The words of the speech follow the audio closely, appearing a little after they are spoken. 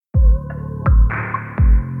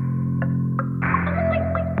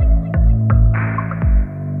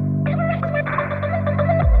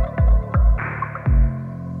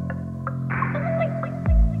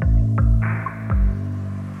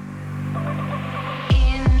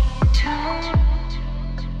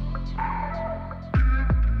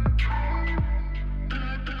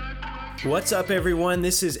What's up, everyone?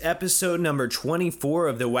 This is episode number 24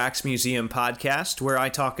 of the Wax Museum podcast, where I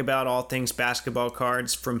talk about all things basketball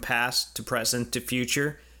cards from past to present to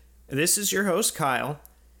future. This is your host, Kyle,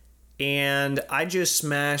 and I just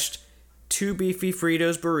smashed 2 beefy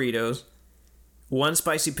Fritos burritos, 1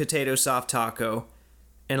 spicy potato soft taco,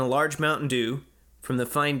 and a large Mountain Dew from the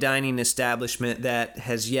fine dining establishment that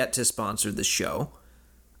has yet to sponsor the show.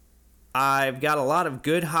 I've got a lot of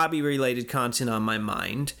good hobby-related content on my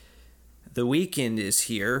mind. The weekend is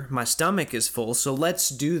here, my stomach is full, so let's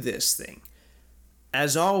do this thing.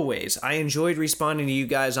 As always, I enjoyed responding to you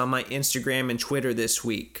guys on my Instagram and Twitter this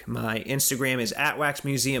week. My Instagram is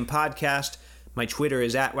 @WaxMuseumPodcast. My Twitter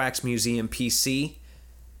is @WaxMuseumPC.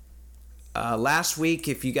 Last week,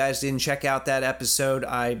 if you guys didn't check out that episode,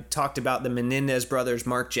 I talked about the Menendez brothers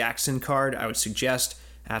Mark Jackson card. I would suggest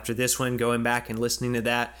after this one going back and listening to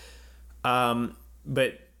that.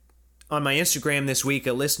 But on my Instagram this week,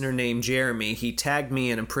 a listener named Jeremy, he tagged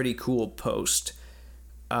me in a pretty cool post.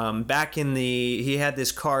 He had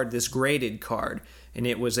this card, this graded card, and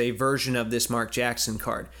it was a version of this Mark Jackson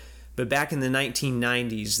card. But back in the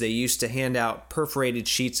 1990s, they used to hand out perforated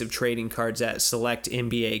sheets of trading cards at select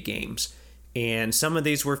NBA games. And some of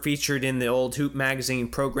these were featured in the old Hoop Magazine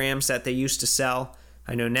programs that they used to sell.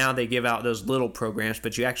 I know now they give out those little programs,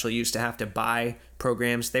 but you actually used to have to buy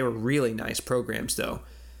programs. They were really nice programs, though.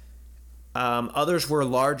 Others were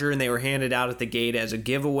larger, and they were handed out at the gate as a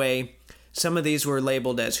giveaway. Some of these were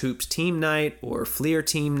labeled as Hoops Team Night or Fleer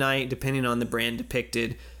Team Night, depending on the brand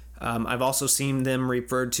depicted. I've also seen them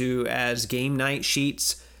referred to as Game Night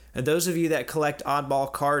sheets. And those of you that collect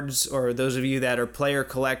oddball cards, or those of you that are player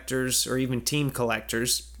collectors or even team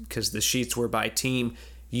collectors, because the sheets were by team,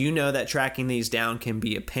 you know that tracking these down can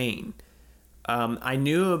be a pain. I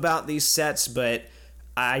knew about these sets, but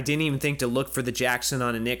I didn't even think to look for the Jackson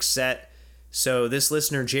on a Knicks set. So this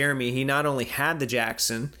listener, Jeremy, he not only had the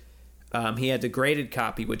Jackson, he had the graded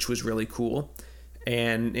copy, which was really cool.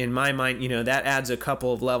 And in my mind, that adds a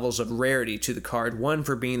couple of levels of rarity to the card. 1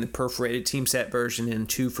 for being the perforated team set version, and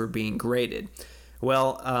 2 for being graded.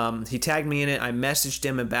 Well, he tagged me in it. I messaged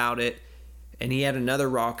him about it, and he had another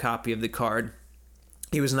raw copy of the card.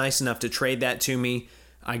 He was nice enough to trade that to me.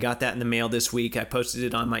 I got that in the mail this week. I posted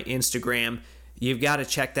it on my Instagram. You've got to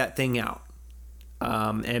check that thing out.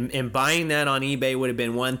 And buying that on eBay would have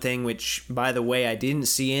been one thing, which, by the way, I didn't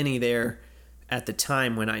see any there at the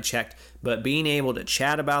time when I checked. But being able to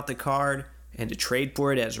chat about the card and to trade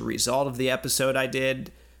for it as a result of the episode I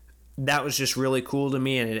did, that was just really cool to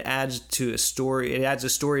me, and it adds to a story. It adds a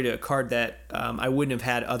story to a card that I wouldn't have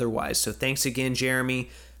had otherwise. So thanks again,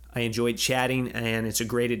 Jeremy. I enjoyed chatting, and it's a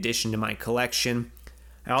great addition to my collection.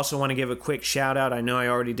 I also want to give a quick shout out. I know I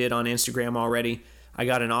already did on Instagram already. I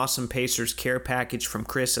got an awesome Pacers care package from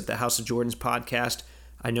Chris at the House of Jordans podcast.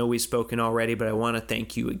 I know we've spoken already, but I want to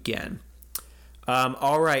thank you again.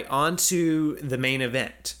 All right, on to the main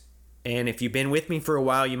event. And if you've been with me for a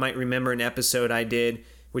while, you might remember an episode I did,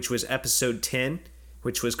 which was episode 10,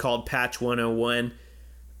 which was called Patch 101.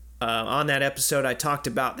 On that episode, I talked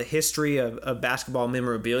about the history of basketball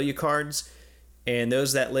memorabilia cards. And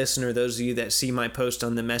those that listen, or those of you that see my post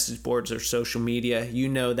on the message boards or social media, you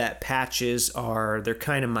know that patches they're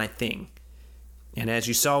kind of my thing. And as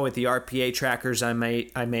you saw with the RPA trackers I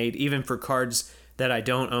made, even for cards that I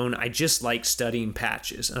don't own, I just like studying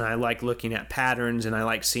patches. And I like looking at patterns, and I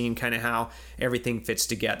like seeing kind of how everything fits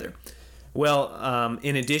together. Well,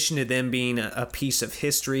 in addition to them being a piece of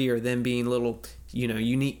history, or them being little,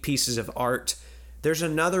 unique pieces of art, there's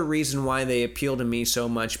another reason why they appeal to me so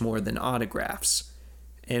much more than autographs.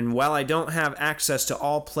 And while I don't have access to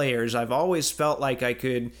all players, I've always felt like I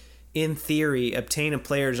could, in theory, obtain a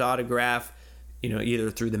player's autograph,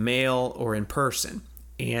 either through the mail or in person.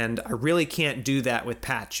 And I really can't do that with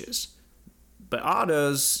patches. But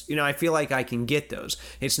autos, I feel like I can get those.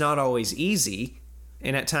 It's not always easy,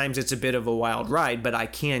 and at times it's a bit of a wild ride, but I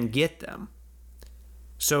can get them.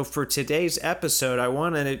 So for today's episode, I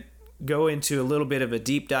wanted to go into a little bit of a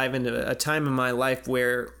deep dive into a time in my life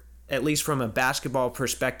where, at least from a basketball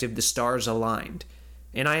perspective, the stars aligned.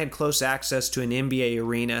 And I had close access to an NBA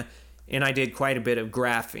arena, and I did quite a bit of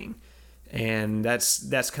graphing. And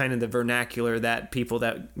that's kind of the vernacular that people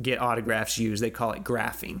that get autographs use. They call it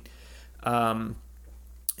graphing.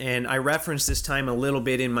 And I referenced this time a little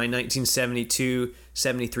bit in my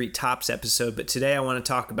 1972-73 Topps episode, but today I want to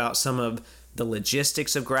talk about some of the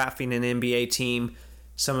logistics of graphing an NBA team,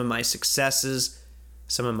 some of my successes,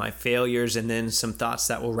 some of my failures, and then some thoughts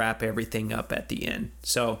that will wrap everything up at the end.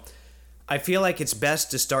 So I feel like it's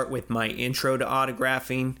best to start with my intro to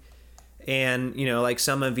autographing. And, like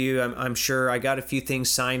some of you, I'm sure I got a few things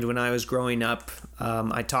signed when I was growing up.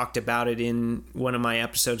 I talked about it in one of my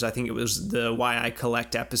episodes. I think it was the Why I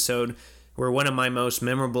Collect episode, where one of my most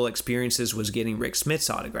memorable experiences was getting Rick Smith's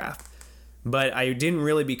autograph. But I didn't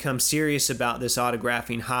really become serious about this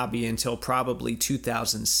autographing hobby until probably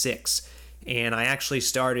 2006. And I actually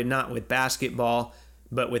started not with basketball,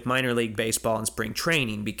 but with minor league baseball and spring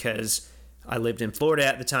training, because I lived in Florida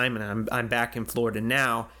at the time, and I'm back in Florida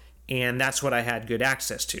now, and that's what I had good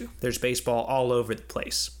access to. There's baseball all over the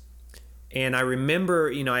place. And I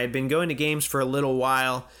remember, I had been going to games for a little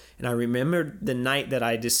while, and I remember the night that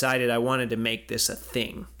I decided I wanted to make this a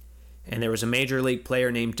thing. And there was a major league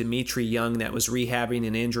player named Dmitri Young that was rehabbing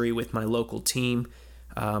an injury with my local team.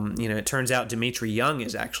 It turns out Dmitri Young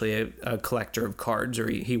is actually a collector of cards, or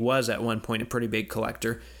he was at one point a pretty big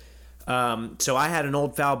collector. So I had an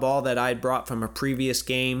old foul ball that I had brought from a previous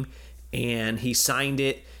game, and he signed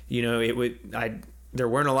it. There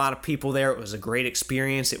weren't a lot of people there. It was a great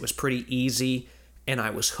experience. It was pretty easy, and I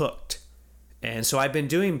was hooked. And so I've been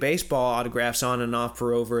doing baseball autographs on and off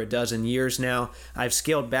for over a dozen years now. I've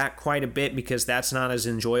scaled back quite a bit because that's not as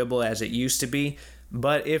enjoyable as it used to be.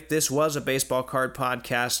 But if this was a baseball card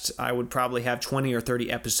podcast, I would probably have 20 or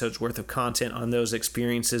 30 episodes worth of content on those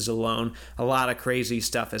experiences alone. A lot of crazy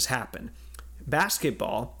stuff has happened.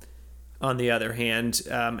 Basketball, on the other hand,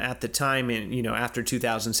 at the time, after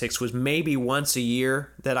 2006, was maybe once a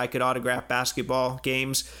year that I could autograph basketball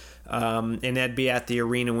games. And that'd be at the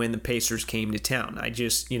arena when the Pacers came to town. I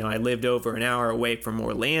lived over an hour away from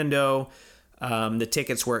Orlando. The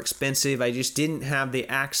tickets were expensive. I just didn't have the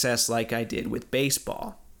access like I did with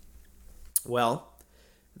baseball. Well,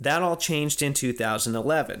 that all changed in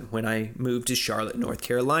 2011 when I moved to Charlotte, North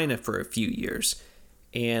Carolina for a few years.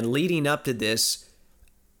 And leading up to this,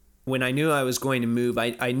 when I knew I was going to move,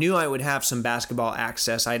 I knew I would have some basketball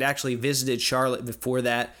access. I'd actually visited Charlotte before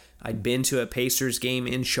that. I'd been to a Pacers game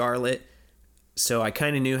in Charlotte, so I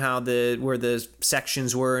kind of knew where the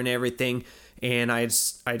sections were and everything. And I'd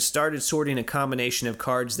started sorting a combination of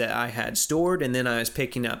cards that I had stored, and then I was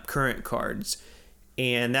picking up current cards.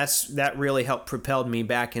 And that really helped propel me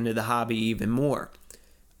back into the hobby even more.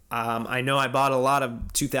 I know I bought a lot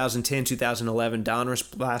of 2010, 2011 Donruss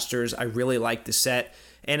Blasters. I really liked the set.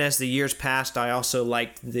 And as the years passed, I also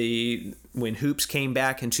liked when Hoops came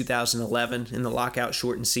back in 2011 in the lockout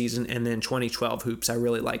shortened season, and then 2012 Hoops. I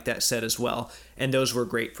really liked that set as well. And those were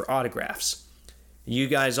great for autographs. You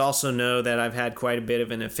guys also know that I've had quite a bit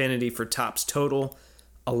of an affinity for Topps Total.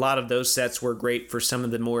 A lot of those sets were great for some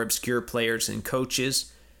of the more obscure players and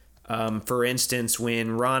coaches. For instance,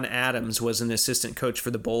 when Ron Adams was an assistant coach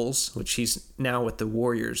for the Bulls, which he's now with the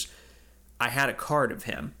Warriors, I had a card of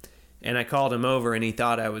him. And I called him over, and he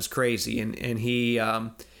thought I was crazy. And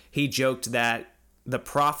he joked that the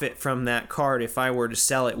profit from that card, if I were to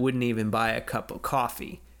sell it, wouldn't even buy a cup of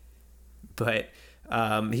coffee. But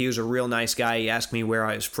he was a real nice guy. He asked me where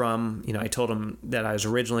I was from. I told him that I was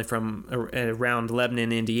originally from around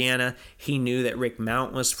Lebanon, Indiana. He knew that Rick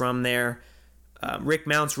Mount was from there. Rick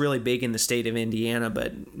Mount's really big in the state of Indiana,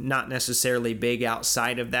 but not necessarily big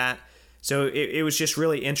outside of that. So it was just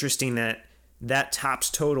really interesting that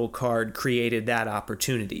Topps Total card created that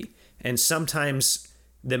opportunity. And sometimes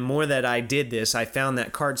the more that I did this, I found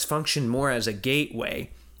that cards function more as a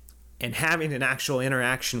gateway, and having an actual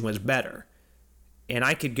interaction was better. And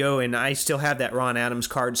I could go, and I still have that Ron Adams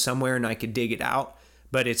card somewhere, and I could dig it out,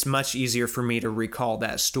 but it's much easier for me to recall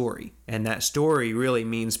that story. And that story really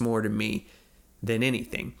means more to me than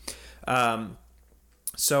anything.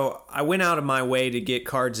 So I went out of my way to get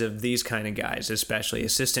cards of these kind of guys, especially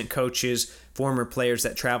assistant coaches, former players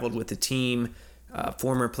that traveled with the team,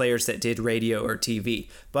 former players that did radio or TV.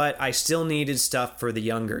 But I still needed stuff for the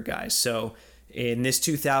younger guys. So in this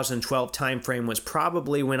 2012 timeframe was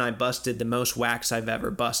probably when I busted the most wax I've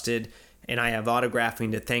ever busted, and I have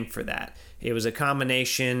autographing to thank for that. It was a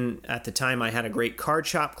combination. At the time, I had a great card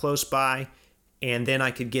shop close by, and then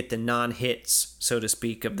I could get the non-hits, so to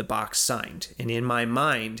speak, of the box signed. And in my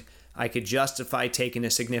mind, I could justify taking a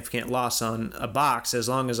significant loss on a box as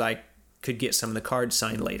long as I could get some of the cards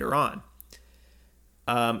signed later on.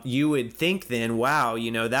 You would think then, wow,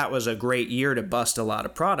 that was a great year to bust a lot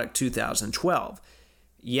of product, 2012.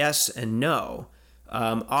 Yes and no.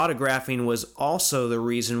 Autographing was also the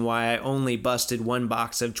reason why I only busted one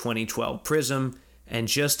box of 2012 Prism and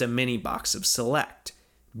just a mini box of Select,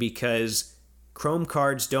 because Chrome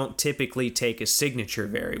cards don't typically take a signature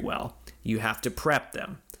very well. You have to prep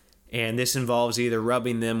them. And this involves either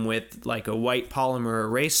rubbing them with like a white polymer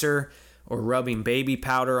eraser or rubbing baby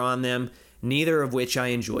powder on them, neither of which I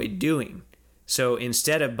enjoyed doing. So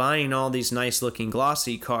instead of buying all these nice looking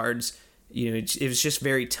glossy cards, it was just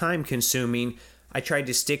very time consuming. I tried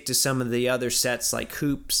to stick to some of the other sets like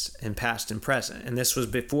Hoops and Past and Present. And this was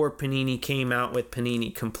before Panini came out with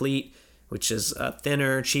Panini Complete, which is a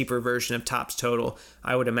thinner, cheaper version of Topps Total.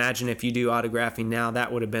 I would imagine if you do autographing now,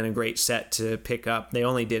 that would have been a great set to pick up. They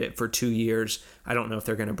only did it for 2 years. I don't know if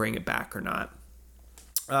they're going to bring it back or not.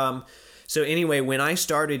 So anyway, when I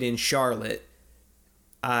started in Charlotte,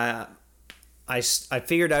 I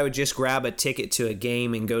figured I would just grab a ticket to a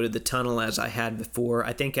game and go to the tunnel as I had before.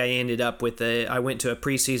 I think I ended up I went to a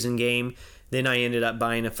preseason game, then I ended up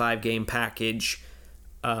buying a 5-game package.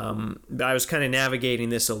 But I was kind of navigating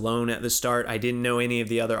this alone at the start. I didn't know any of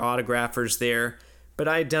the other autographers there, but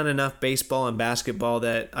I had done enough baseball and basketball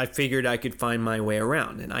that I figured I could find my way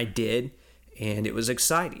around, and I did, and it was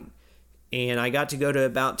exciting. And I got to go to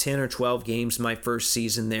about 10 or 12 games my first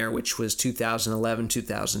season there, which was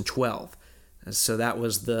 2011-2012. So that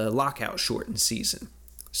was the lockout shortened season.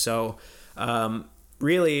 So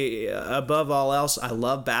really, above all else, I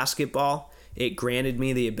love basketball. It granted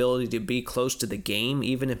me the ability to be close to the game,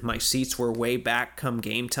 even if my seats were way back come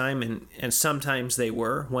game time, and sometimes they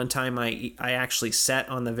were. One time I actually sat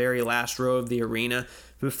on the very last row of the arena.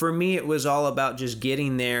 But for me, it was all about just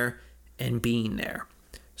getting there and being there.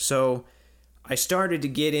 So I started to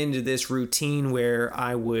get into this routine where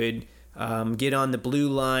I would get on the blue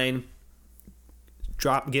line,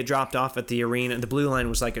 get dropped off at the arena. The blue line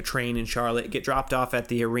was like a train in Charlotte. Get dropped off at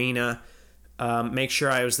the arena. Make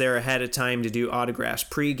sure I was there ahead of time to do autographs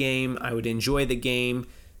pregame. I would enjoy the game,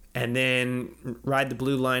 and then ride the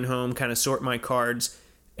blue line home, kind of sort my cards.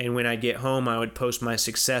 And when I get home, I would post my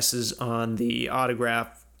successes on the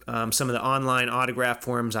autograph, some of the online autograph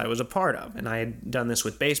forums I was a part of. And I had done this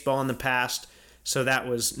with baseball in the past, so that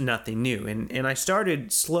was nothing new. And I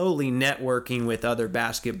started slowly networking with other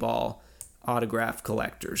basketball autograph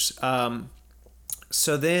collectors.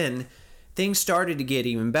 So then things started to get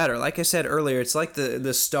even better. Like I said earlier, it's like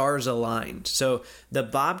the stars aligned. So the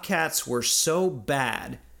Bobcats were so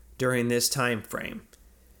bad during this time frame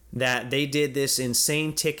that they did this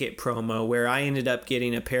insane ticket promo where I ended up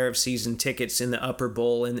getting a pair of season tickets in the upper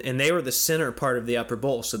bowl, and they were the center part of the upper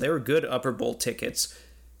bowl. So they were good upper bowl tickets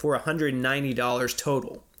for $190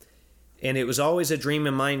 total. And it was always a dream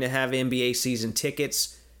of mine to have NBA season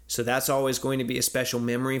tickets. So that's always going to be a special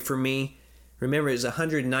memory for me. Remember, it was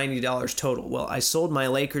 $190 total. Well, I sold my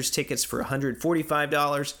Lakers tickets for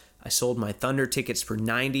 $145. I sold my Thunder tickets for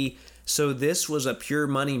 $90. So this was a pure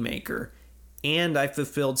moneymaker, and I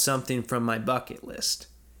fulfilled something from my bucket list.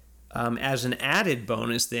 As an added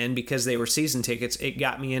bonus then, because they were season tickets, it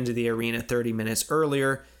got me into the arena 30 minutes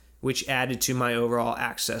earlier, which added to my overall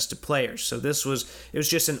access to players. So it was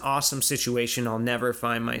just an awesome situation I'll never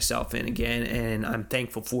find myself in again, and I'm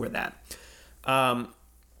thankful for that.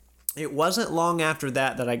 It wasn't long after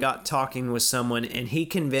that I got talking with someone, and he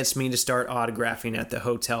convinced me to start autographing at the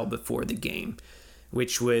hotel before the game,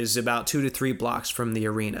 which was about 2 to 3 blocks from the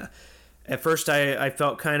arena. At first, I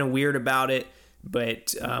felt kind of weird about it,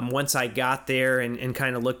 but once I got there and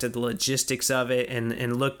kind of looked at the logistics of it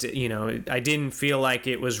and looked at, I didn't feel like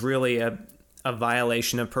it was really a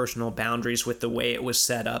violation of personal boundaries with the way it was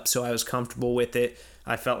set up, so I was comfortable with it.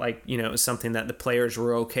 I felt like, it was something that the players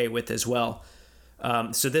were okay with as well.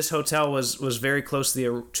 So this hotel was very close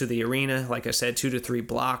to the arena, like I said, 2 to 3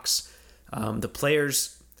 blocks. The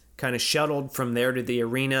players kind of shuttled from there to the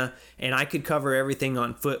arena, and I could cover everything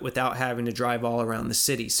on foot without having to drive all around the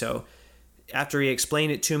city. So after he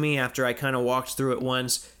explained it to me, after I kind of walked through it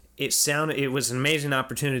once, it was an amazing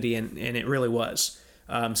opportunity, and it really was.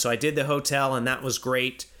 So I did the hotel, and that was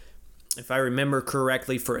great. If I remember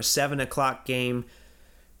correctly, for a 7 o'clock game,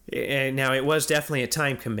 now it was definitely a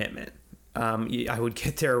time commitment. I would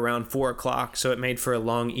get there around 4 o'clock, so it made for a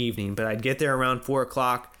long evening. But I'd get there around 4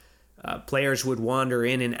 o'clock. Players would wander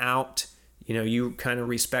in and out. You kind of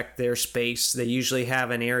respect their space. They usually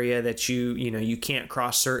have an area that you can't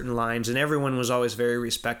cross certain lines, and everyone was always very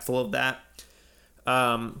respectful of that.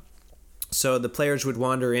 So the players would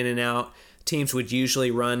wander in and out. Teams would usually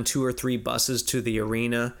run 2 or 3 buses to the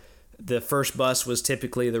arena. The first bus was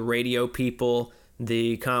typically the radio people,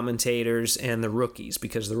 the commentators, and the rookies,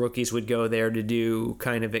 because the rookies would go there to do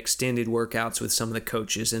kind of extended workouts with some of the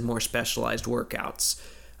coaches and more specialized workouts.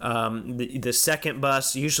 The second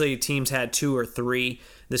bus, usually teams had 2 or 3.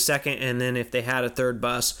 The second, and then if they had a third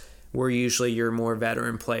bus, were usually your more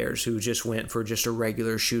veteran players who just went for just a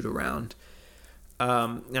regular shoot around.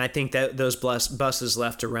 And I think that those buses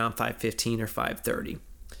left around 5:15 or 5:30.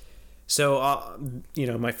 So,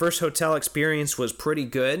 my first hotel experience was pretty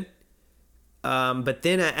good. But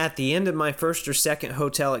then at the end of my first or second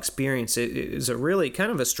hotel experience, it was a really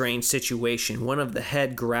kind of a strange situation. One of the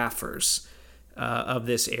head graphers of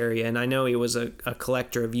this area, and I know he was a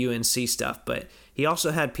collector of UNC stuff, but he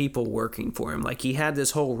also had people working for him. Like, he had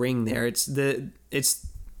this whole ring there.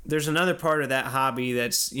 There's another part of that hobby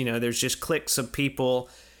that's, there's just cliques of people,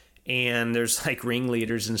 and there's like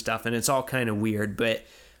ringleaders and stuff, and it's all kind of weird. But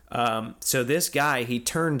so this guy, he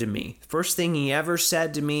turned to me. First thing he ever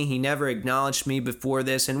said to me, he never acknowledged me before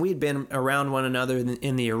this, and we'd been around one another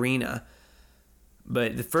in the arena.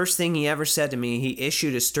 But the first thing he ever said to me, he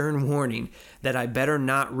issued a stern warning that I better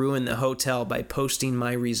not ruin the hotel by posting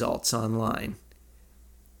my results online.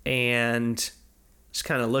 And just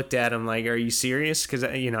kind of looked at him like, are you serious? Because,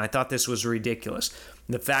 I thought this was ridiculous.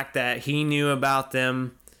 The fact that he knew about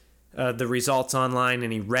them, the results online,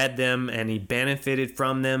 and he read them and he benefited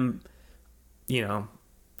from them,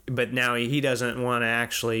 but now he doesn't want to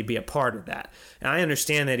actually be a part of that. And I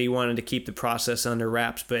understand that he wanted to keep the process under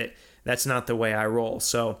wraps, but that's not the way I roll.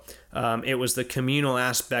 So it was the communal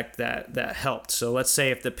aspect that helped. So let's say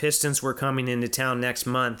if the Pistons were coming into town next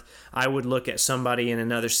month, I would look at somebody in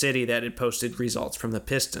another city that had posted results from the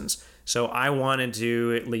Pistons. So I wanted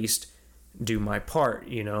to at least do my part,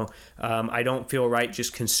 I don't feel right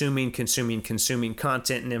just consuming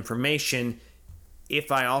content and information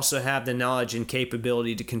if I also have the knowledge and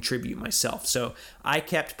capability to contribute myself. So I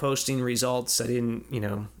kept posting results. I didn't,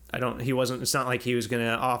 it's not like he was going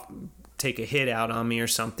to take a hit out on me or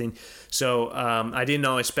something. So I didn't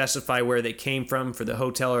always specify where they came from for the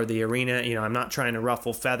hotel or the arena. I'm not trying to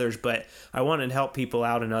ruffle feathers, but I wanted to help people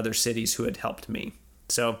out in other cities who had helped me.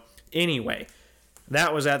 So anyway,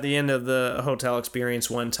 that was at the end of the hotel experience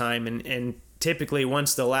one time. And typically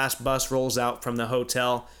once the last bus rolls out from the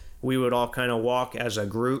hotel, we would all kind of walk as a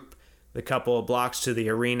group the couple of blocks to the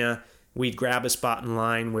arena. We'd grab a spot in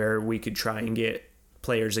line where we could try and get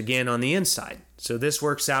players again on the inside. So this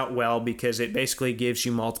works out well because it basically gives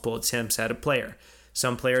you multiple attempts at a player.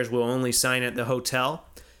 Some players will only sign at the hotel.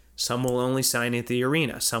 Some will only sign at the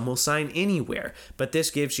arena. Some will sign anywhere. But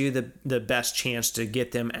this gives you the best chance to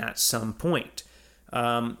get them at some point.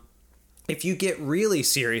 If you get really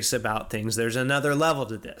serious about things, there's another level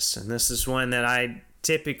to this. And this is one that I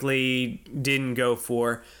typically didn't go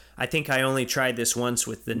for. I think I only tried this once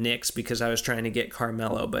with the Knicks because I was trying to get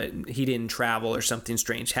Carmelo, but he didn't travel or something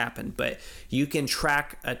strange happened. But you can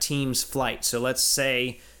track a team's flight. So let's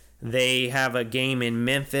say they have a game in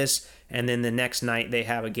Memphis and then the next night they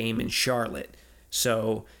have a game in Charlotte.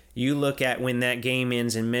 So you look at when that game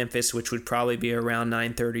ends in Memphis, which would probably be around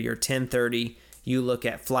 9:30 or 10:30. You look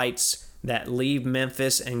at flights that leave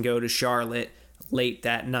Memphis and go to Charlotte late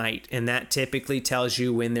that night, and that typically tells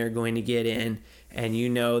you when they're going to get in, and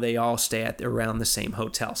they all stay at around the same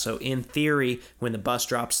hotel. So in theory, when the bus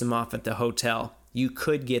drops them off at the hotel, you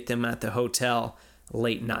could get them at the hotel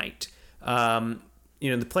late night.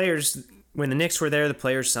 The players, when the Knicks were there, the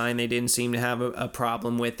players signed. They didn't seem to have a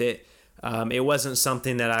problem with it. It wasn't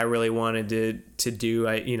something that I really wanted to do.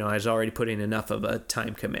 I was already putting enough of a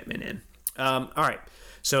time commitment in. All right,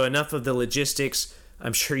 so enough of the logistics.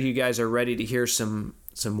 I'm sure you guys are ready to hear some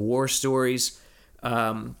war stories.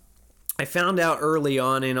 I found out early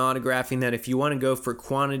on in autographing that if you want to go for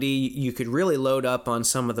quantity, you could really load up on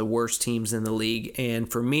some of the worst teams in the league.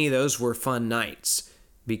 And for me, those were fun nights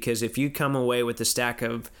because if you come away with a stack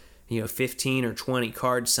of 15 or 20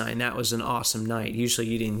 cards signed, that was an awesome night. Usually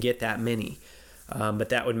you didn't get that many, but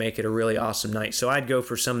that would make it a really awesome night. So I'd go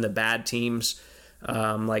for some of the bad teams.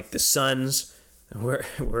 Like the Suns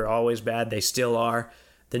were always bad. They still are.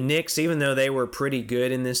 The Knicks, even though they were pretty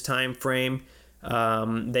good in this time frame,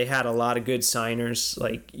 they had a lot of good signers.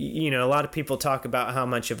 Like, a lot of people talk about how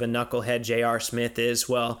much of a knucklehead J.R. Smith is.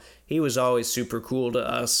 Well, he was always super cool to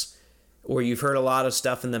us. Or you've heard a lot of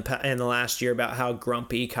stuff in the last year about how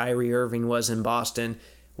grumpy Kyrie Irving was in Boston.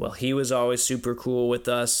 Well, he was always super cool with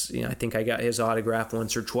us. I think I got his autograph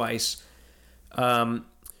once or twice.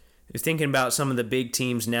 Thinking about some of the big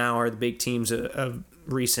teams now or the big teams of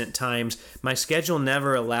recent times, my schedule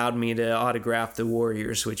never allowed me to autograph the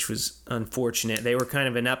Warriors, which was unfortunate. They were kind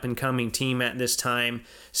of an up-and-coming team at this time.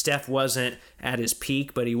 Steph wasn't at his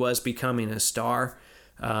peak, but he was becoming a star.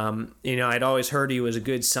 I'd always heard he was a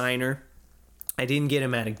good signer. I didn't get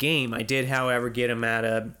him at a game. I did, however, get him at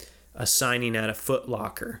a signing at a Foot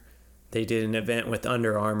Locker. They did an event with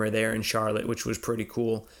Under Armour there in Charlotte, which was pretty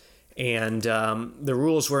cool. And the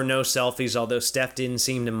rules were no selfies, although Steph didn't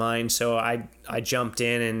seem to mind. So I jumped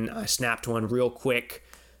in and I snapped one real quick.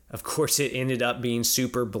 Of course, it ended up being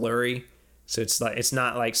super blurry. So it's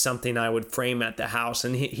not like something I would frame at the house.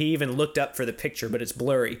 And he even looked up for the picture, but it's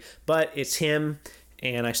blurry. But it's him,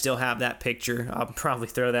 and I still have that picture. I'll probably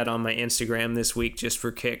throw that on my Instagram this week just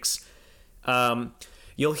for kicks.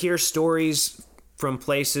 You'll hear stories from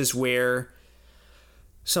places where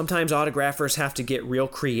sometimes autographers have to get real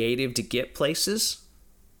creative to get places.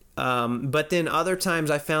 But then other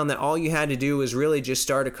times I found that all you had to do was really just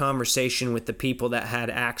start a conversation with the people that had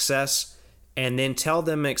access and then tell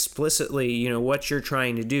them explicitly, what you're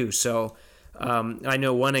trying to do. So I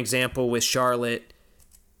know one example with Charlotte,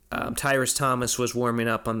 Tyrus Thomas was warming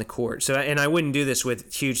up on the court. And I wouldn't do this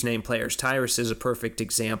with huge name players. Tyrus is a perfect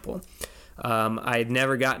example. I had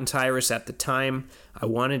never gotten Tyrus at the time. I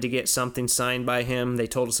wanted to get something signed by him. They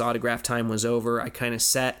told us autograph time was over. I kind of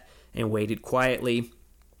sat and waited quietly.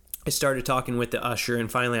 I started talking with the usher,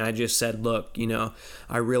 and finally I just said, look,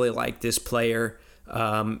 I really like this player.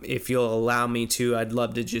 If you'll allow me to, I'd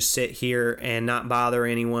love to just sit here and not bother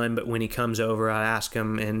anyone, but when he comes over, I'll ask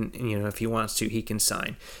him, and if he wants to, he can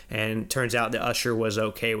sign. And turns out the usher was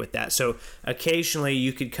okay with that. So occasionally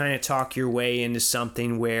you could kind of talk your way into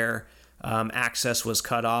something where access was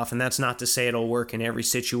cut off, and that's not to say it'll work in every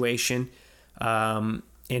situation. And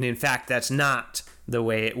in fact, that's not the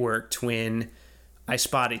way it worked when I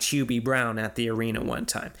spotted Hubie Brown at the arena one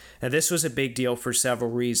time. Now, this was a big deal for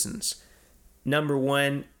several reasons. Number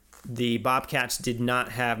one, the Bobcats did not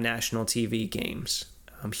have national TV games.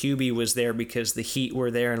 Hubie was there because the Heat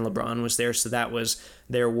were there and LeBron was there, so that was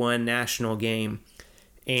their one national game.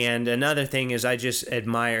 And another thing is I just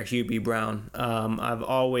admire Hubie Brown. I've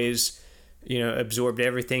always absorbed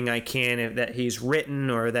everything I can that he's written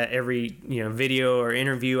or that every video or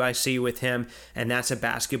interview I see with him, and that's a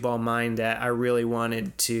basketball mind that I really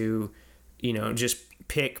wanted to just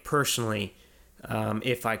pick personally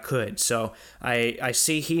if I could. So I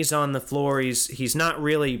see he's on the floor. He's not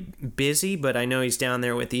really busy, but I know he's down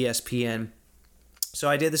there with ESPN. So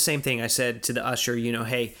I did the same thing. I said to the usher,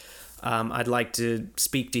 hey, I'd like to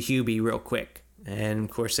speak to Hubie real quick. And, of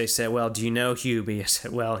course, they said, well, do you know Hubie? I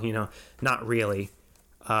said, well, not really.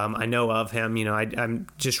 I know of him. I'm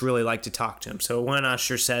just really like to talk to him. So one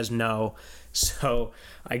usher says no. So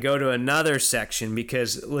I go to another section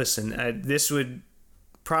because, listen, this would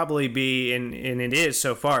probably be, and it is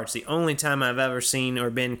so far, it's the only time I've ever seen or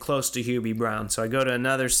been close to Hubie Brown. So I go to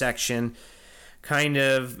another section, kind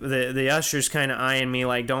of, the usher's kind of eyeing me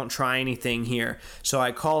like, don't try anything here. So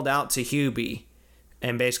I called out to Hubie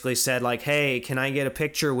and basically said, like, hey, can I get a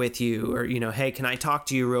picture with you? Or, hey, can I talk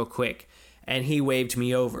to you real quick? And he waved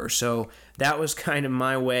me over. So that was kind of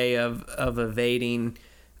my way of evading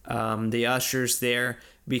the ushers there,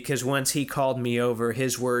 because once he called me over,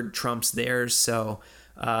 his word trumps theirs. So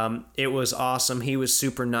it was awesome. He was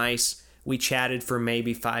super nice. We chatted for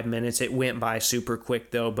maybe 5 minutes. It went by super quick,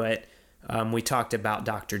 though, but we talked about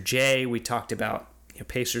Dr. J. We talked about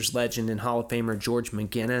Pacers legend and Hall of Famer George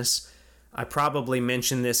McGinnis. I probably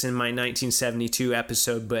mentioned this in my 1972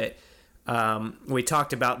 episode, but we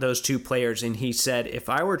talked about those two players, and he said, if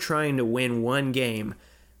I were trying to win one game,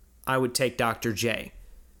 I would take Dr. J.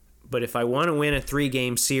 But if I want to win a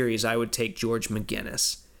 3-game series, I would take George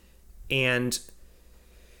McGinnis. And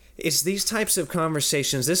it's these types of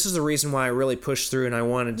conversations. This is the reason why I really pushed through and I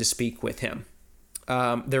wanted to speak with him.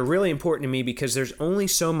 They're really important to me because there's only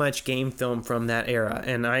so much game film from that era,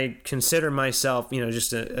 and I consider myself,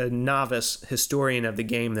 just a novice historian of the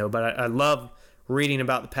game, though. But I love reading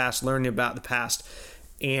about the past, learning about the past,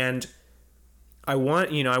 and I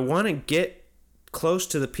want to get close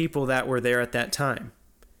to the people that were there at that time.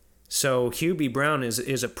 So Hubie Brown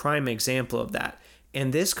is a prime example of that,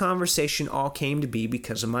 and this conversation all came to be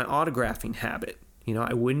because of my autographing habit.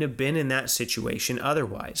 I wouldn't have been in that situation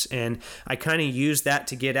otherwise. And I kind of used that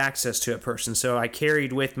to get access to a person. So I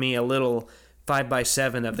carried with me a little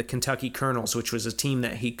 5x7 of the Kentucky Colonels, which was a team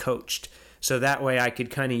that he coached. So that way I could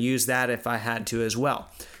kind of use that if I had to as well.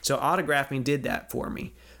 So autographing did that for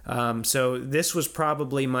me. So this was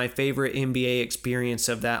probably my favorite NBA experience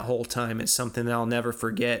of that whole time. It's something that I'll never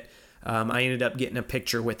forget. I ended up getting a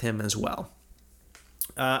picture with him as well.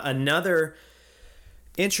 Another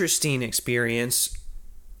interesting experience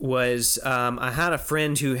was I had a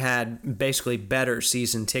friend who had basically better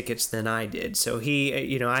season tickets than I did. So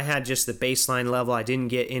he, I had just the baseline level. I didn't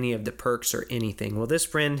get any of the perks or anything. Well, this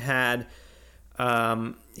friend had,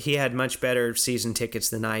 he had much better season tickets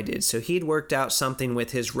than I did. So he'd worked out something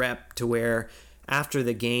with his rep to where after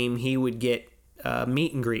the game, he would get a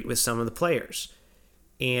meet and greet with some of the players.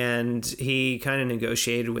 And he kind of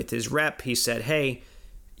negotiated with his rep. He said, hey,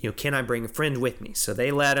 can I bring a friend with me? So they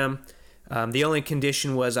let him. The only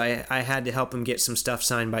condition was I had to help him get some stuff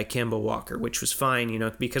signed by Kemba Walker, which was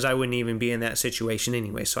fine, because I wouldn't even be in that situation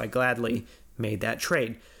anyway. So I gladly made that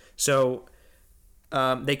trade. So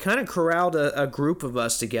they kind of corralled a group of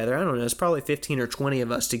us together. I don't know, it's probably 15 or 20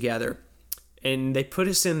 of us together. And they put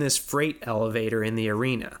us in this freight elevator in the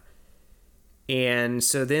arena. And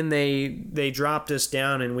so then they dropped us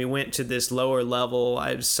down and we went to this lower level.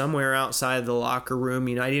 I was somewhere outside the locker room.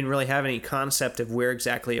 I didn't really have any concept of where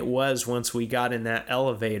exactly it was once we got in that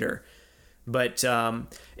elevator. But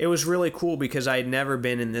it was really cool because I had never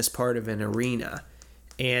been in this part of an arena.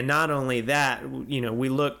 And not only that, we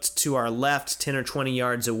looked to our left 10 or 20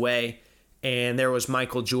 yards away, and there was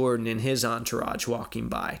Michael Jordan and his entourage walking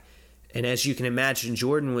by. And as you can imagine,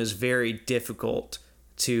 Jordan was very difficult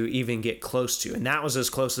to even get close to. And that was as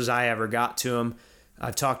close as I ever got to him.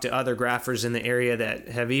 I've talked to other graphers in the area that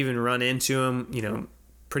have even run into him,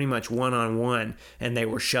 pretty much one-on-one, and they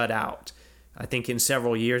were shut out. I think in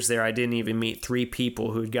several years there, I didn't even meet 3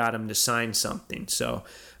 people who'd got him to sign something. So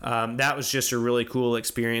that was just a really cool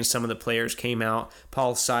experience. Some of the players came out.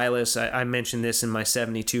 Paul Silas, I mentioned this in my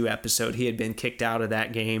 72 episode. He had been kicked out of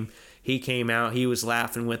that game. He came out. He was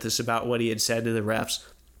laughing with us about what he had said to the refs.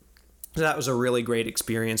 So that was a really great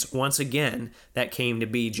experience. Once again, that came to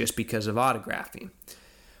be just because of autographing.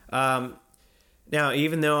 Now,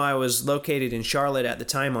 even though I was located in Charlotte at the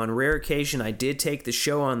time, on rare occasion, I did take the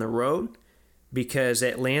show on the road because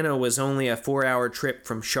Atlanta was only a 4-hour trip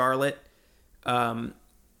from Charlotte.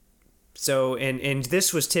 So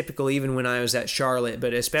this was typical even when I was at Charlotte,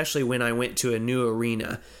 but especially when I went to a new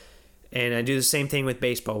arena. And I do the same thing with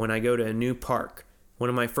baseball. When I go to a new park, one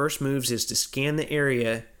of my first moves is to scan the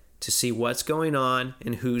area to see what's going on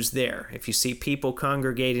and who's there. If you see people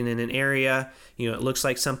congregating in an area, it looks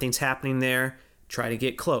like something's happening there, try to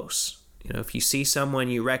get close. If you see someone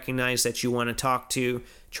you recognize that you want to talk to,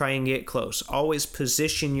 try and get close. Always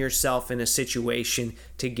position yourself in a situation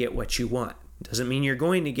to get what you want. Doesn't mean you're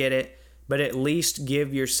going to get it, but at least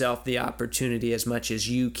give yourself the opportunity as much as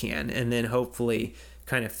you can, and then hopefully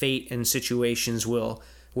kind of fate and situations will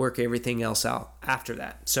work everything else out after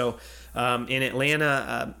that. So in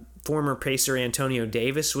Atlanta, former Pacer Antonio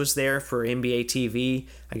Davis was there for NBA TV.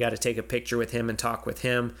 I got to take a picture with him and talk with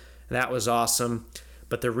him. That was awesome.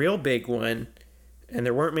 But the real big one, and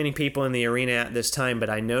there weren't many people in the arena at this time, but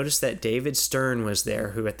I noticed that David Stern was there,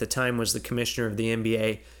 who at the time was the commissioner of the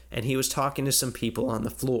NBA, and he was talking to some people on the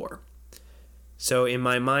floor. So in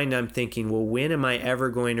my mind, I'm thinking, well, when am I ever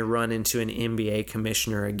going to run into an NBA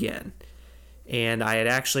commissioner again? And I had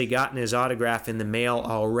actually gotten his autograph in the mail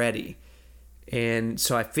already. And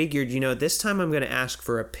so I figured, this time I'm going to ask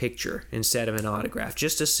for a picture instead of an autograph,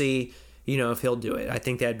 just to see, if he'll do it. I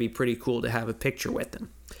think that'd be pretty cool to have a picture with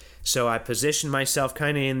him. So I positioned myself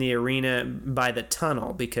kind of in the arena by the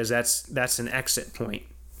tunnel because that's an exit point.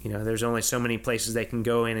 There's only so many places they can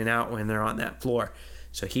go in and out when they're on that floor.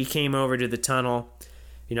 So he came over to the tunnel.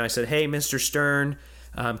 I said, "Hey, Mr. Stern,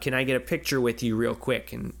 can I get a picture with you real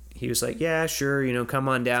quick?" And he was like, "Yeah, sure, come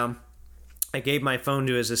on down." I gave my phone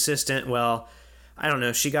to his assistant. Well, I don't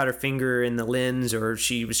know, she got her finger in the lens or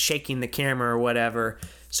she was shaking the camera or whatever.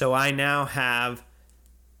 So I now have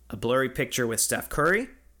a blurry picture with Steph Curry,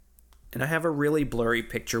 and I have a really blurry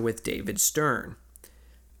picture with David Stern.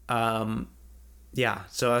 So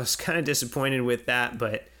I was kind of disappointed with that,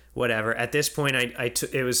 but whatever. At this point,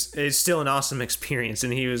 it's still an awesome experience.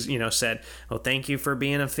 And he was, said, "Well, thank you for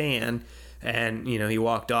being a fan." And, he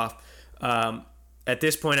walked off. At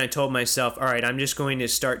this point, I told myself, all right, I'm just going to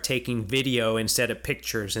start taking video instead of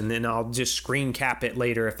pictures, and then I'll just screen cap it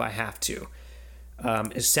later if I have to.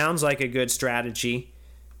 It sounds like a good strategy,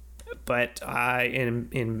 but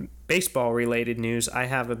in baseball-related news, I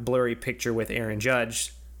have a blurry picture with Aaron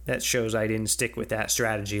Judge that shows I didn't stick with that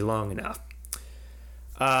strategy long enough.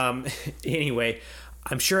 Anyway,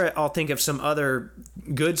 I'm sure I'll think of some other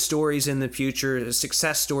good stories in the future,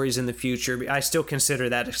 success stories in the future. I still consider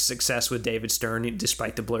that a success with David Stern,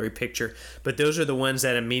 despite the blurry picture. But those are the ones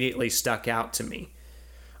that immediately stuck out to me.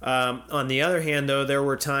 On the other hand, though, there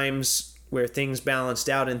were times where things balanced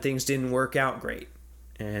out and things didn't work out great.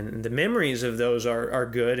 And the memories of those are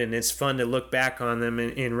good, and it's fun to look back on them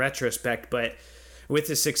in retrospect. But with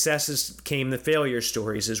the successes came the failure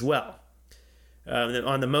stories as well.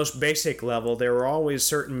 On the most basic level, there were always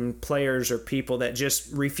certain players or people that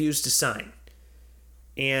just refused to sign.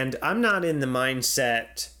 And I'm not in the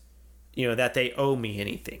mindset, that they owe me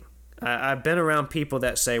anything. I've been around people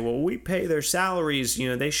that say, well, we pay their salaries,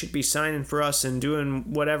 they should be signing for us and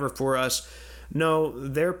doing whatever for us. No,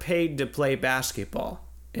 they're paid to play basketball.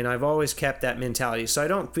 And I've always kept that mentality. So I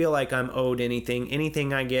don't feel like I'm owed anything.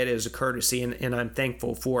 Anything I get is a courtesy, and I'm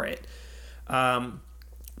thankful for it.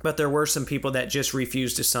 But there were some people that just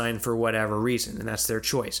refused to sign for whatever reason, and that's their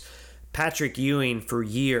choice. Patrick Ewing, for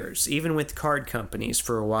years, even with card companies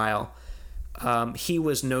for a while, he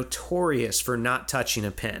was notorious for not touching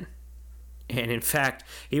a pen. And in fact,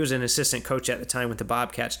 he was an assistant coach at the time with the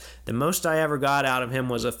Bobcats. The most I ever got out of him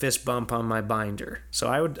was a fist bump on my binder. So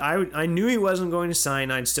I knew he wasn't going to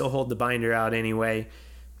sign. I'd still hold the binder out anyway.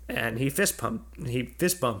 And he fist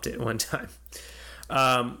bumped it one time.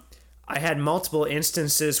 I had multiple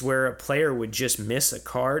instances where a player would just miss a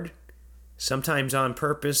card, sometimes on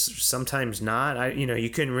purpose, sometimes not. You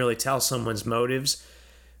couldn't really tell someone's motives.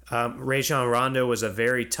 Rajon Rondo was a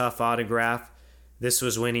very tough autograph. This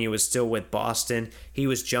was when he was still with Boston. He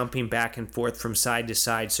was jumping back and forth from side to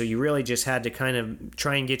side, so you really just had to kind of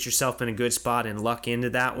try and get yourself in a good spot and luck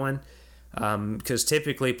into that one, because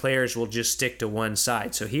typically players will just stick to one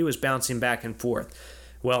side. So he was bouncing back and forth.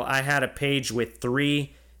 Well, I had a page with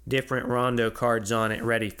 3 different Rondo cards on it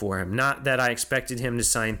ready for him. Not that I expected him to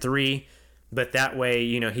sign 3, but that way,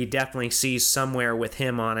 he definitely sees somewhere with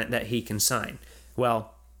him on it that he can sign.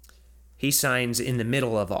 Well, he signs in the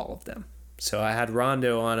middle of all of them. So I had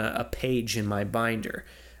Rondo on a page in my binder,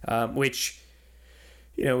 which,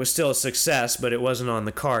 was still a success, but it wasn't on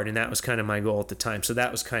the card, and that was kind of my goal at the time. So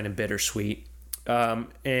that was kind of bittersweet.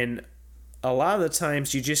 And a lot of the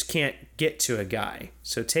times you just can't get to a guy.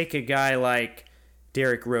 So take a guy like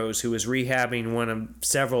Derrick Rose, who was rehabbing one of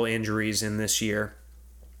several injuries in this year,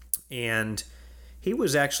 and he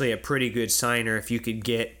was actually a pretty good signer if you could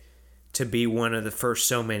get to be one of the first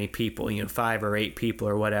so many people, 5 or 8 people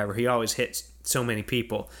or whatever. He always hits so many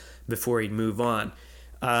people before he'd move on.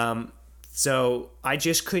 So I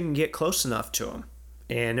just couldn't get close enough to him.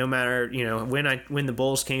 And no matter, when the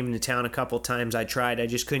Bulls came into town a couple times, I tried. I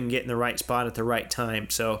just couldn't get in the right spot at the right time.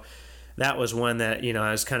 So that was one that,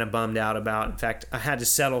 I was kind of bummed out about. In fact, I had to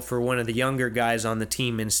settle for one of the younger guys on the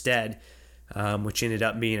team instead, which ended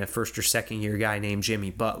up being a first or second year guy named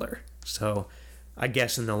Jimmy Butler. So I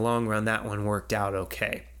guess in the long run, that one worked out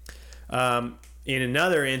okay. In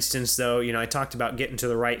another instance, though, I talked about getting to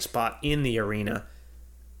the right spot in the arena.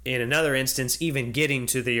 In another instance, even getting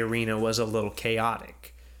to the arena was a little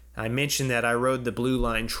chaotic. I mentioned that I rode the Blue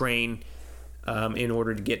Line train in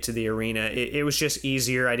order to get to the arena. It was just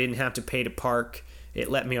easier. I didn't have to pay to park.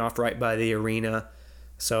 It let me off right by the arena.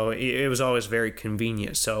 So it was always very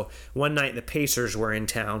convenient. So one night the Pacers were in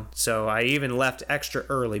town, so I even left extra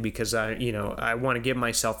early because I want to give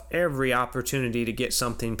myself every opportunity to get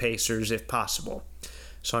something Pacers if possible.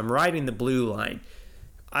 So I'm riding the Blue Line.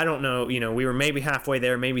 I don't know, we were maybe halfway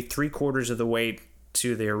there, maybe 3/4 of the way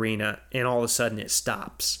to the arena, and all of a sudden it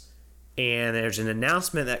stops. And there's an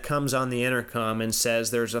announcement that comes on the intercom and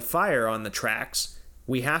says there's a fire on the tracks.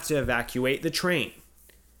 We have to evacuate the train.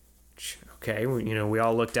 Okay, we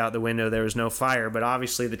all looked out the window. There was no fire, but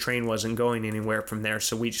obviously the train wasn't going anywhere from there,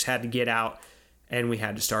 so we just had to get out, and we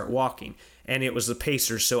had to start walking. And it was the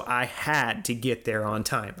Pacers, so I had to get there on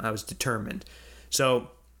time. I was determined.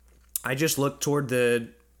 So I just looked toward the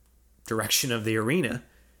direction of the arena,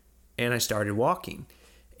 and I started walking.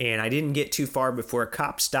 And I didn't get too far before a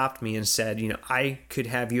cop stopped me and said, I could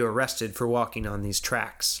have you arrested for walking on these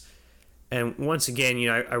tracks. And once again,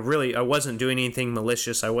 I wasn't doing anything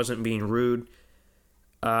malicious. I wasn't being rude.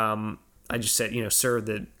 I just said, sir,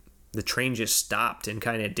 the train just stopped and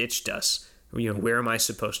kind of ditched us. Where am I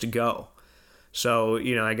supposed to go? So,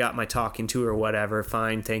 I got my talking to or whatever.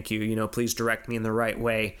 Fine, thank you. Please direct me in the right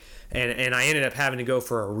way. And I ended up having to go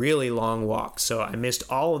for a really long walk. So I missed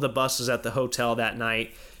all of the buses at the hotel that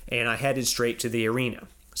night, and I headed straight to the arena.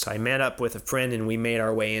 So I met up with a friend, and we made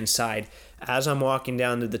our way inside. As I'm walking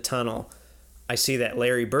down to the tunnel, I see that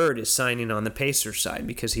Larry Bird is signing on the Pacers side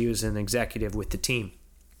because he was an executive with the team.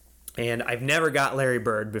 And I've never got Larry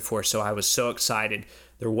Bird before, so I was so excited.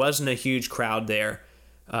 There wasn't a huge crowd there.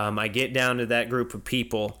 I get down to that group of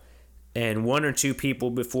people, and 1 or 2 people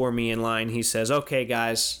before me in line, he says, okay,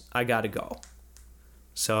 guys, I got to go.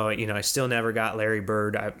 So, I still never got Larry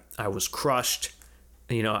Bird. I was crushed.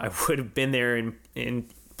 I would have been there in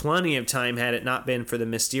plenty of time had it not been for the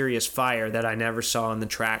mysterious fire that I never saw on the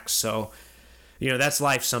tracks. So, that's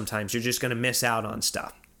life sometimes. You're just going to miss out on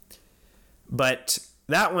stuff. But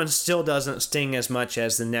that one still doesn't sting as much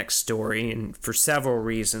as the next story, and for several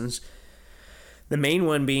reasons. The main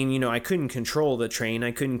one being, I couldn't control the train.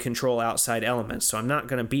 I couldn't control outside elements, so I'm not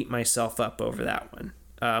going to beat myself up over that one.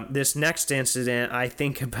 This next incident I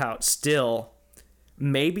think about still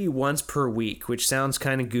maybe once per week, which sounds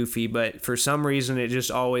kind of goofy, but for some reason it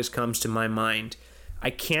just always comes to my mind. I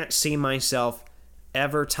can't see myself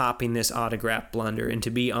ever topping this autograph blunder, and to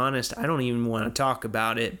be honest, I don't even want to talk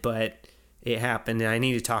about it, but it happened and I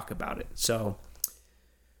need to talk about it. So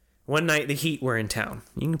one night the Heat were in town.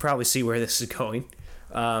 You can probably see where this is going.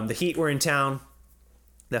 The Heat were in town.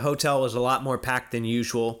 The hotel was a lot more packed than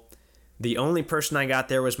usual. The only person I got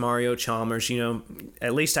there was Mario Chalmers.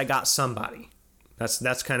 At least I got somebody.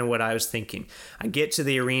 That's kind of what I was thinking. I get to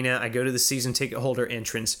the arena, I go to the season ticket holder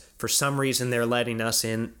entrance. For some reason, they're letting us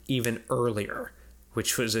in even earlier,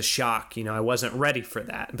 which was a shock. I wasn't ready for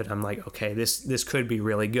that, but I'm like, okay, this could be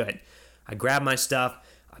really good. I grab my stuff,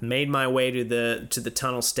 I made my way to the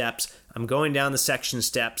tunnel steps. I'm going down the section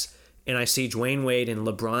steps, and I see Dwayne Wade and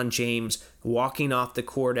LeBron James walking off the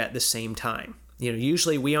court at the same time.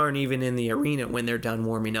 Usually we aren't even in the arena when they're done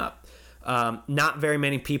warming up. Not very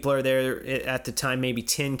many people are there at the time, maybe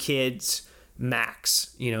 10 kids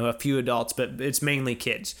max, a few adults, but it's mainly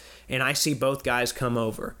kids. And I see both guys come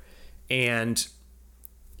over, and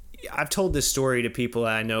I've told this story to people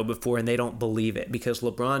that I know before, and they don't believe it because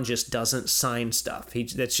LeBron just doesn't sign stuff.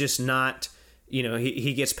 That's just not,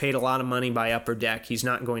 he gets paid a lot of money by Upper Deck. He's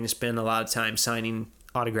not going to spend a lot of time signing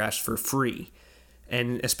autographs for free,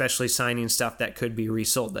 and especially signing stuff that could be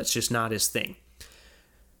resold. That's just not his thing.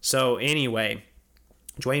 So anyway,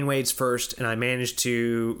 Dwayne Wade's first, and I managed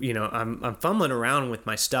to, I'm fumbling around with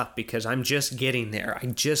my stuff because I'm just getting there. I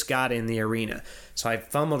just got in the arena. So I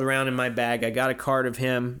fumbled around in my bag. I got a card of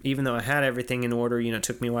him, even though I had everything in order. It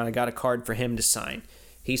took me a while. I got a card for him to sign.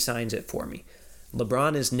 He signs it for me.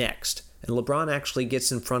 LeBron is next, and LeBron actually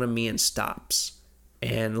gets in front of me and stops.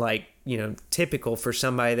 And typical for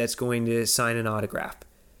somebody that's going to sign an autograph.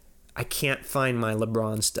 I can't find my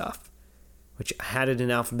LeBron stuff, which I had it in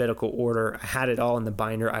alphabetical order. I had it all in the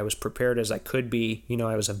binder. I was prepared as I could be.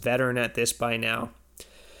 I was a veteran at this by now.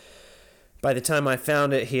 By the time I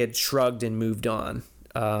found it, he had shrugged and moved on.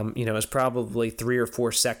 It was probably 3 or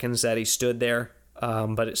 4 seconds that he stood there,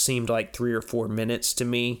 but it seemed like 3 or 4 minutes to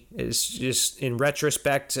me. It's just, in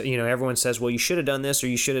retrospect, everyone says, well, you should have done this or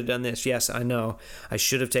you should have done this. Yes, I know. I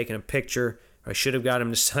should have taken a picture. I should have got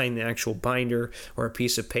him to sign the actual binder or a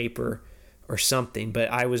piece of paper or something, but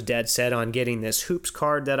I was dead set on getting this hoops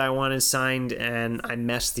card that I wanted signed, and I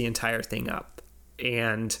messed the entire thing up.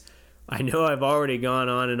 And I know I've already gone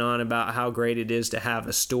on and on about how great it is to have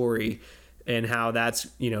a story and how that's,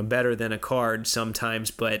 better than a card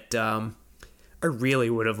sometimes, but I really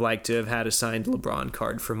would have liked to have had a signed LeBron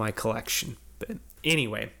card for my collection. But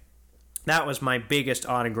anyway, that was my biggest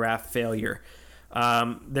autograph failure.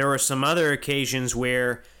 There were some other occasions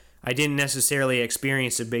where I didn't necessarily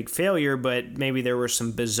experience a big failure, but maybe there were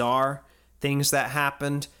some bizarre things that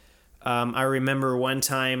happened. I remember one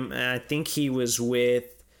time, I think he was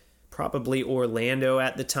with probably Orlando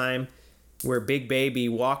at the time, where Big Baby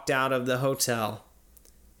walked out of the hotel.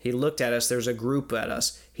 He looked at us. There's a group at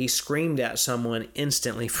us. He screamed at someone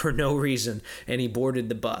instantly for no reason, and he boarded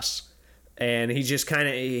the bus. And he just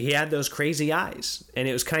he had those crazy eyes. And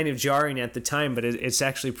it was kind of jarring at the time, but it's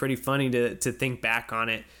actually pretty funny to think back on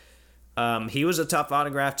it. He was a tough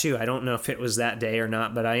autograph too. I don't know if it was that day or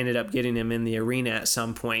not, but I ended up getting him in the arena at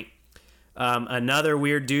some point. Another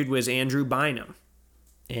weird dude was Andrew Bynum.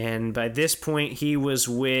 And by this point, he was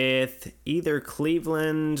with either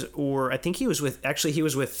Cleveland or I think he was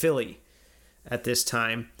with Philly at this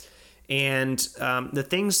time. And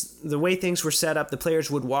the way things were set up, the players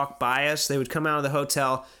would walk by us. They would come out of the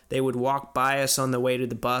hotel. They would walk by us on the way to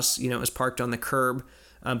the bus. It was parked on the curb.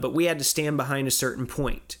 But we had to stand behind a certain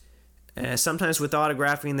point. Sometimes with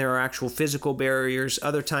autographing, there are actual physical barriers.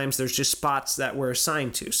 Other times, there's just spots that we're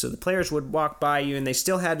assigned to. So the players would walk by you, and they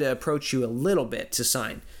still had to approach you a little bit to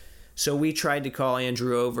sign. So we tried to call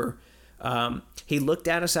Andrew over. He looked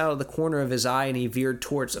at us out of the corner of his eye, and he veered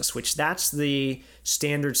towards us, which that's the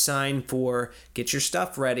standard sign for get your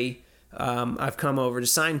stuff ready. I've come over to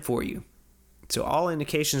sign for you. So all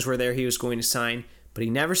indications were there he was going to sign, but he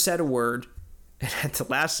never said a word. And at the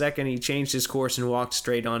last second, he changed his course and walked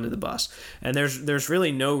straight onto the bus. And there's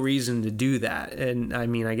really no reason to do that. And I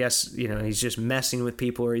mean, I guess, he's just messing with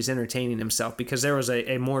people or he's entertaining himself because there was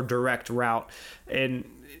a more direct route. And,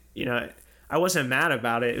 I wasn't mad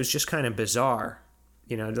about it. It was just kind of bizarre.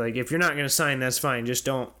 If you're not going to sign, that's fine. Just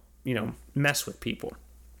don't, mess with people.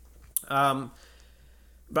 But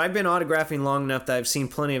I've been autographing long enough that I've seen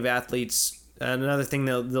plenty of athletes. Another thing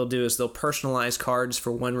they'll do is they'll personalize cards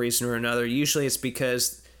for one reason or another. Usually it's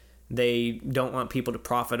because they don't want people to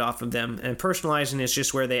profit off of them. And personalizing is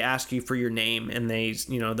just where they ask you for your name and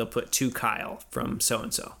they'll put to Kyle from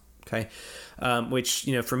so-and-so. Okay. Which,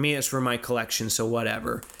 for me, it's for my collection. So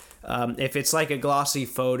whatever. If it's like a glossy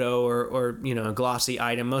photo or a glossy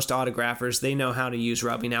item, most autographers, they know how to use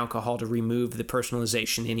rubbing alcohol to remove the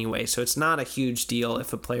personalization anyway. So it's not a huge deal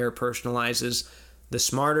if a player personalizes. The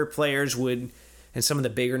smarter players would, and some of the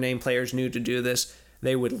bigger name players knew to do this,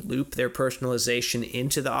 they would loop their personalization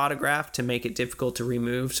into the autograph to make it difficult to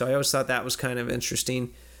remove. So I always thought that was kind of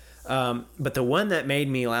interesting. But the one that made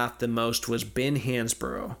me laugh the most was Ben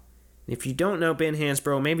Hansbrough. If you don't know Ben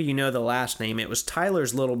Hansbrough, maybe you know the last name. It was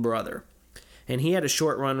Tyler's little brother. And he had a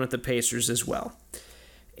short run with the Pacers as well.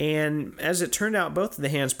 And as it turned out, both of the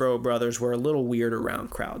Hansbrough brothers were a little weird around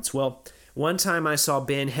crowds. Well, one time I saw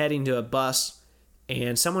Ben heading to a bus,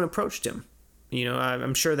 and someone approached him. You know,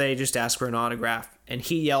 I'm sure they just asked for an autograph. And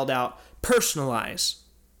he yelled out, "Personalize."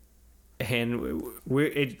 And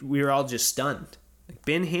we were all just stunned.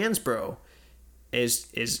 Ben Hansbrough is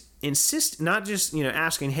not just,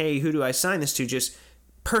 asking, "Hey, who do I sign this to?" Just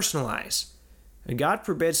personalize. And God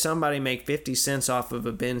forbid somebody make 50 cents off of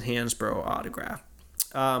a Ben Hansbrough autograph.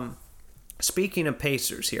 Speaking of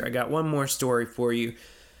Pacers here, I got one more story for you.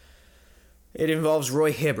 It involves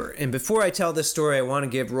Roy Hibbert. And before I tell this story, I want to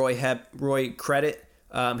give Roy credit.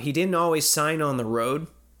 He didn't always sign on the road,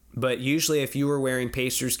 but usually if you were wearing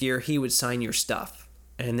Pacers gear, he would sign your stuff.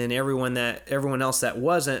 And then everyone else that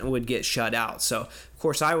wasn't would get shut out. So, of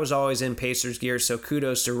course, I was always in Pacers gear, so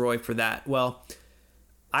kudos to Roy for that. Well,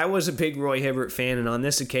 I was a big Roy Hibbert fan, and on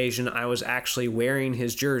this occasion, I was actually wearing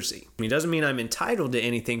his jersey. It doesn't mean I'm entitled to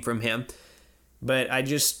anything from him, but I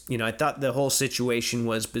just, I thought the whole situation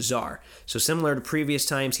was bizarre. So similar to previous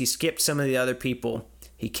times, he skipped some of the other people.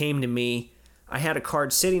 He came to me. I had a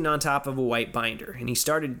card sitting on top of a white binder, and he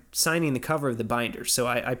started signing the cover of the binder. So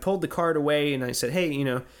I pulled the card away, and I said,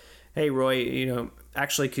 hey, Roy,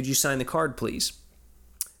 actually, could you sign the card, please?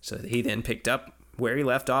 So he then picked up where he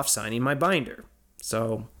left off signing my binder.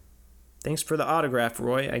 So, thanks for the autograph,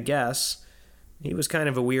 Roy, I guess. He was kind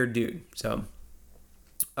of a weird dude. So,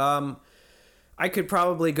 I could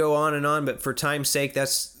probably go on and on, but for time's sake,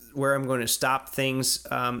 that's where I'm going to stop things.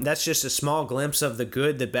 That's just a small glimpse of the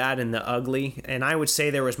good, the bad, and the ugly. And I would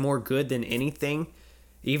say there was more good than anything.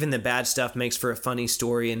 Even the bad stuff makes for a funny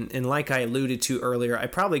story. And like I alluded to earlier, I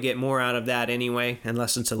probably get more out of that anyway,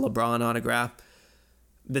 unless it's a LeBron autograph.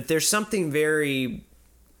 But there's something very,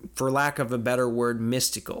 for lack of a better word,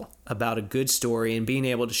 mystical about a good story and being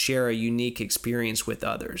able to share a unique experience with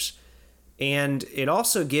others. And it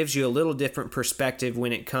also gives you a little different perspective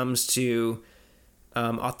when it comes to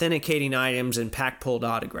authenticating items and pack-pulled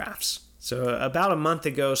autographs. So about a month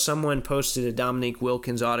ago, someone posted a Dominique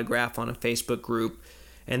Wilkins autograph on a Facebook group,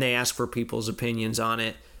 and they asked for people's opinions on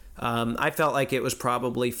it. I felt like it was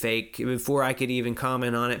probably fake. Before I could even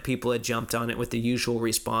comment on it, people had jumped on it with the usual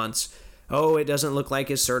response. "Oh, it doesn't look like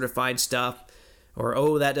his certified stuff," or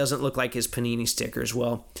 "Oh, that doesn't look like his Panini stickers."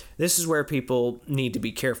 Well, this is where people need to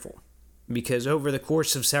be careful, because over the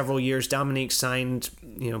course of several years, Dominique signed,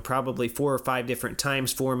 probably 4 or 5 different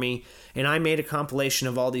times for me, and I made a compilation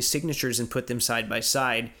of all these signatures and put them side by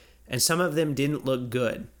side, and some of them didn't look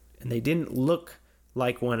good, and they didn't look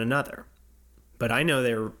like one another. But I know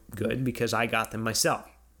they're good because I got them myself.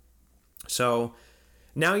 So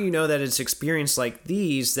now you know that it's experience like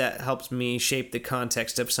these that helps me shape the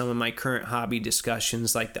context of some of my current hobby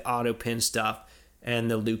discussions, like the AutoPin stuff and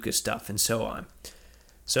the Lucas stuff and so on.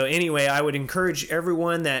 So anyway, I would encourage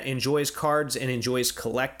everyone that enjoys cards and enjoys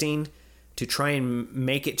collecting to try and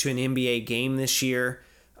make it to an NBA game this year.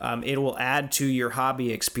 It will add to your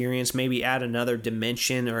hobby experience, maybe add another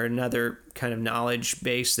dimension or another kind of knowledge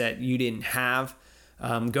base that you didn't have.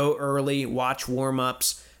 Go early, watch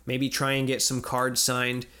warm-ups, maybe try and get some cards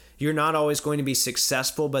signed. You're not always going to be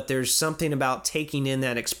successful, but there's something about taking in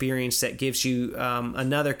that experience that gives you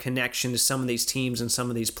another connection to some of these teams and some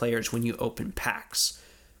of these players when you open packs.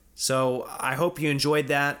 So I hope you enjoyed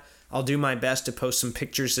that. I'll do my best to post some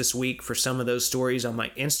pictures this week for some of those stories on my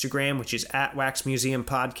Instagram, which is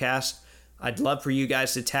 @WaxMuseumPodcast. I'd love for you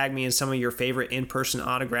guys to tag me in some of your favorite in-person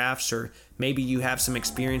autographs, or maybe you have some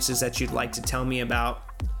experiences that you'd like to tell me about.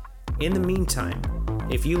 In the meantime,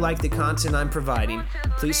 if you like the content I'm providing,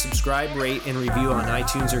 please subscribe, rate, and review on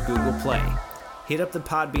iTunes or Google Play. Hit up the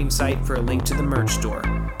Podbean site for a link to the merch store.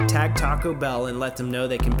 Tag Taco Bell and let them know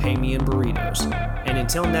they can pay me in burritos. And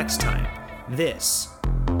until next time, this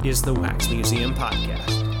is the Wax Museum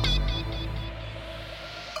Podcast.